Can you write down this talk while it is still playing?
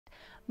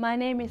My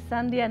name is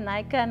Sandiya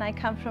Naicker and I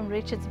come from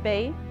Richards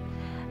Bay.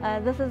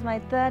 This is my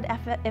third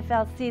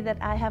FLC that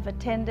I have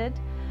attended.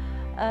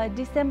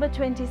 December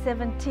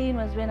 2017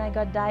 was when I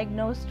got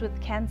diagnosed with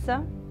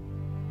cancer.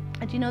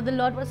 And you know, the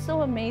Lord was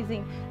so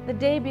amazing. The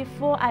day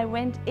before I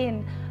went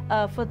in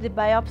for the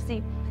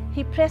biopsy,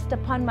 He pressed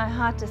upon my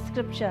heart a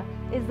scripture,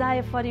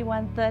 Isaiah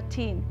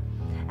 41:13.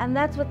 And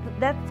that's what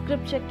that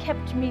scripture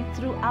kept me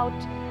throughout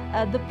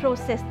the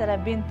process that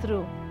I've been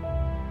through.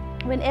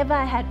 Whenever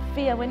I had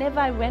fear, whenever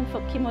I went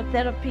for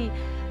chemotherapy,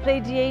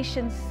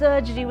 radiation,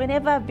 surgery,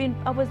 whenever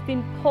I was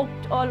being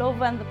poked all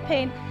over and the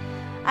pain,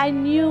 I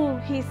knew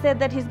He said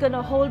that He's going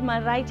to hold my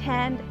right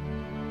hand,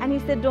 and He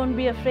said, don't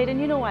be afraid. And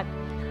you know what?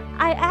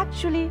 I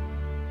actually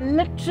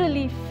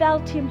literally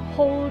felt Him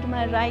hold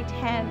my right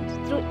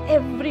hand through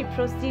every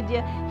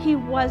procedure. He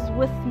was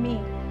with me.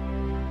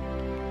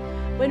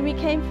 When we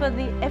came for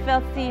the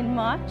FLC in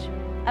March,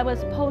 I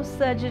was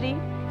post-surgery.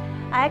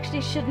 I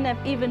actually shouldn't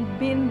have even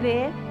been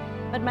there,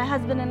 but my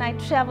husband and I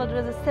traveled. It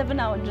was a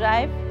 7-hour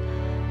drive,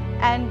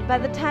 and by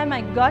the time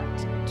I got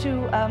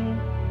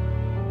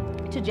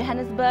to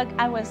Johannesburg,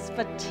 I was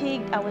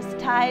fatigued, I was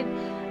tired.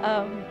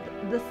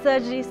 The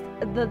surgeries,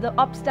 the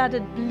op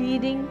started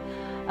bleeding.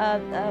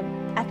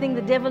 I think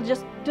the devil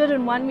just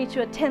didn't want me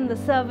to attend the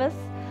service.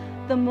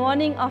 The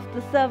morning of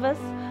the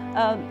service,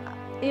 I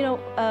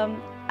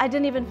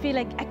didn't even feel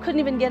like, I couldn't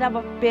even get out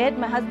of bed.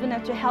 My husband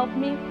had to help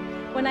me.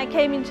 When I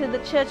came into the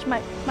church,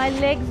 my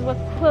legs were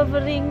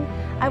quivering.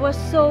 I was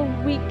so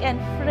weak and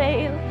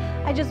frail.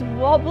 I just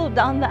wobbled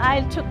down the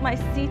aisle, took my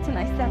seat, and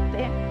I sat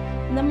there.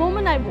 And the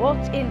moment I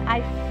walked in, I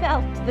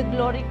felt the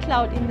glory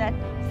cloud in that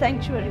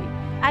sanctuary.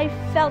 I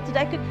felt it.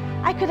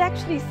 I could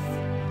actually,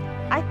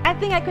 I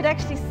think I could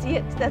actually see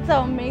it. That's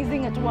how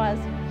amazing it was.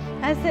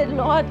 I said,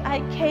 Lord,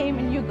 I came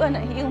and you're going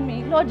to heal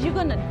me. Lord, you're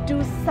going to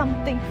do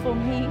something for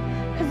me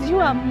because you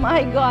are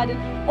my God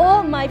and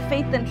all my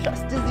faith and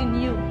trust is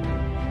in you.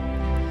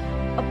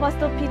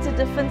 Apostle Peter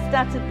Diffin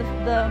started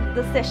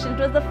the session. It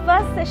was the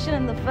first session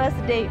and the first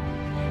day.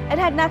 It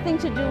had nothing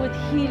to do with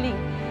healing.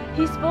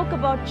 He spoke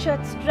about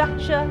church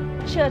structure,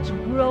 church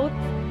growth,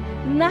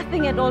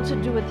 nothing at all to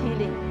do with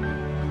healing.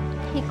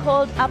 He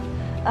called up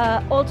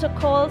altar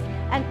calls,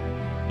 and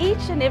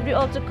each and every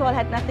altar call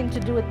had nothing to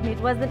do with me. It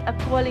wasn't a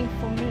calling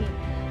for me.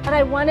 But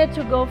I wanted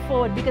to go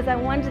forward because I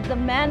wanted the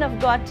man of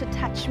God to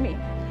touch me.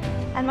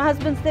 And my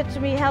husband said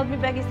to me, he held me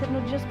back, he said, no,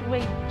 just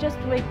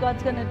wait,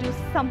 God's going to do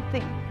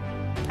something.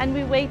 And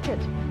we waited,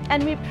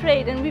 and we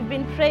prayed, and we've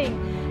been praying.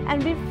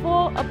 And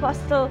before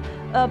Apostle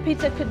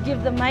Peter could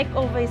give the mic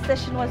over, his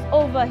session was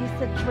over, he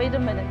said, wait a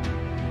minute.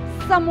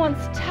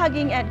 Someone's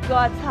tugging at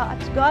God's heart.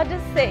 God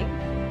is saying,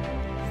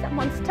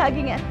 someone's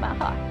tugging at my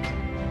heart.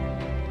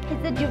 He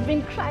said, you've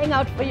been crying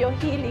out for your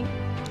healing.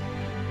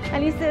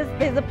 And he says,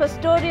 there's a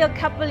pastoral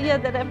couple here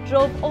that have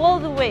drove all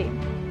the way,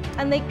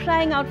 and they're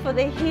crying out for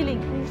their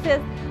healing. And he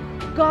says,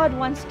 God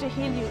wants to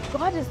heal you.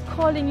 God is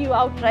calling you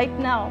out right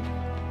now.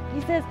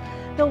 He says,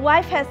 the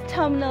wife has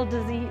terminal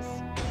disease.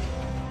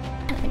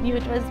 I knew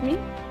it was me,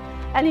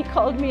 and he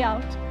called me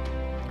out.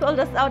 He called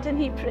us out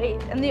and he prayed,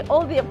 and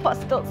all the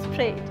apostles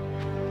prayed.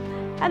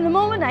 And the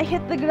moment I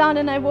hit the ground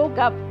and I woke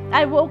up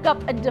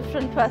a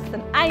different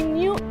person. I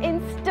knew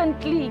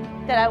instantly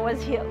that I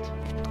was healed.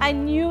 I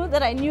knew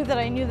that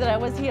I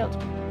was healed.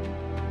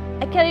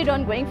 I carried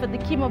on going for the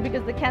chemo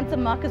because the cancer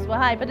markers were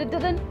high, but it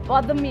didn't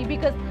bother me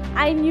because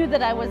I knew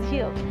that I was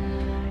healed.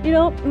 You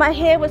know, my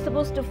hair was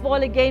supposed to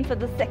fall again for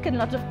the second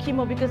lot of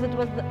chemo because it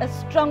was a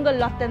stronger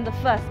lot than the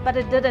first, but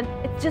it didn't.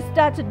 It just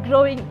started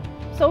growing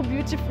so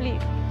beautifully.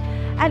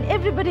 And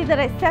everybody that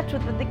I sat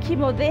with at the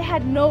chemo, they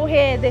had no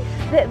hair.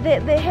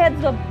 Their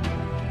heads were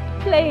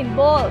plain,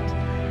 bald.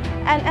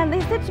 And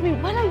they said to me,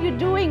 what are you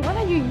doing? What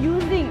are you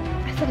using?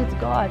 I said, it's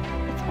God.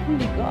 It's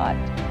only God.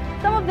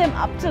 Some of them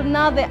up till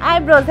now, their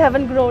eyebrows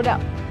haven't grown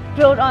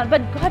on,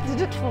 but God did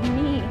it for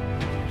me.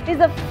 He's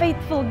a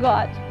faithful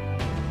God.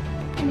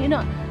 And you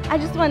know, I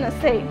just want to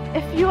say,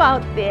 if you're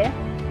out there,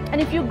 and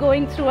if you're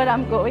going through what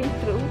I'm going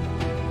through,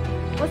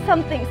 or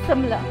something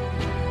similar,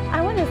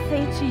 I want to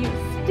say to you,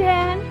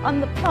 stand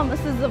on the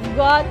promises of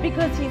God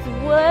because His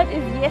word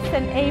is yes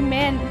and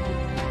amen.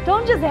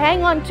 Don't just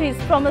hang on to His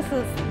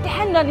promises,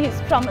 stand on His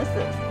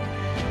promises.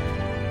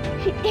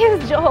 He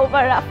is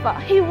Jehovah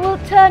Rapha. He will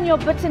turn your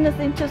bitterness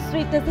into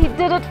sweetness. He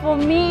did it for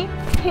me,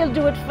 He'll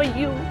do it for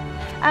you.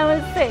 I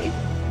will say,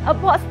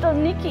 Apostle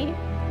Nikki,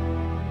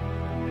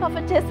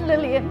 Prophetess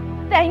Lillian,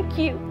 thank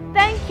you.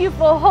 Thank you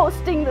for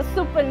hosting the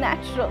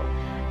supernatural.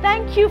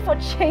 Thank you for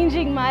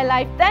changing my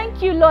life.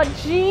 Thank you, Lord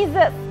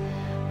Jesus,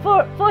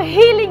 for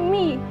healing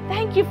me.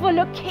 Thank you for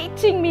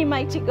locating me,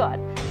 mighty God.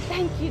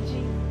 Thank you,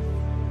 Jesus.